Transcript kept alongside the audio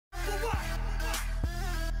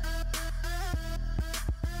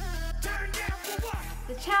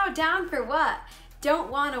chow down for what?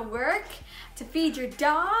 Don't want to work to feed your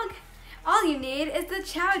dog? All you need is the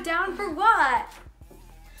chow down for what?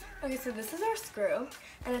 Okay, so this is our screw,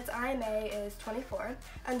 and its IMA is 24.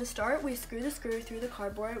 And to start, we screw the screw through the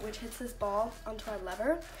cardboard, which hits this ball onto our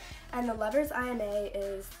lever. And the lever's IMA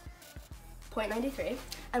is 0.93.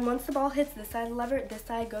 And once the ball hits this side of the lever, this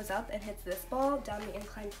side goes up and hits this ball down the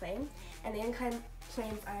inclined plane. And the inclined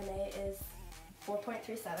plane's IMA is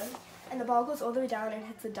 4.37. And the ball goes all the way down and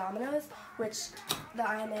hits the dominoes, which the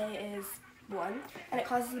IMA is 1. And it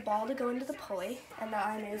causes the ball to go into the pulley, and the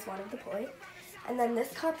IMA is 1 of the pulley. And then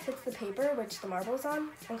this cup hits the paper, which the marble's on,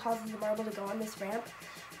 and causes the marble to go on this ramp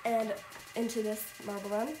and into this marble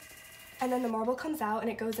run. And then the marble comes out and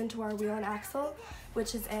it goes into our wheel and axle,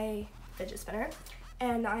 which is a fidget spinner.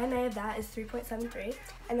 And the IMA of that is 3.73.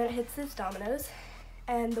 And then it hits this dominoes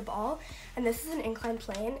and the ball. And this is an inclined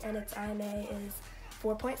plane, and its IMA is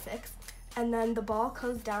 4.6. And then the ball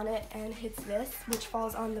goes down it and hits this, which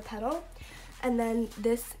falls on the pedal. And then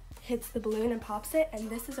this hits the balloon and pops it, and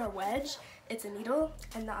this is our wedge. It's a needle,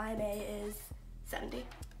 and the IMA is 70.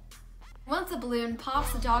 Once the balloon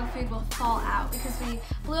pops, the dog food will fall out because we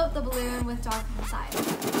blew up the balloon with dog food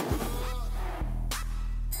inside.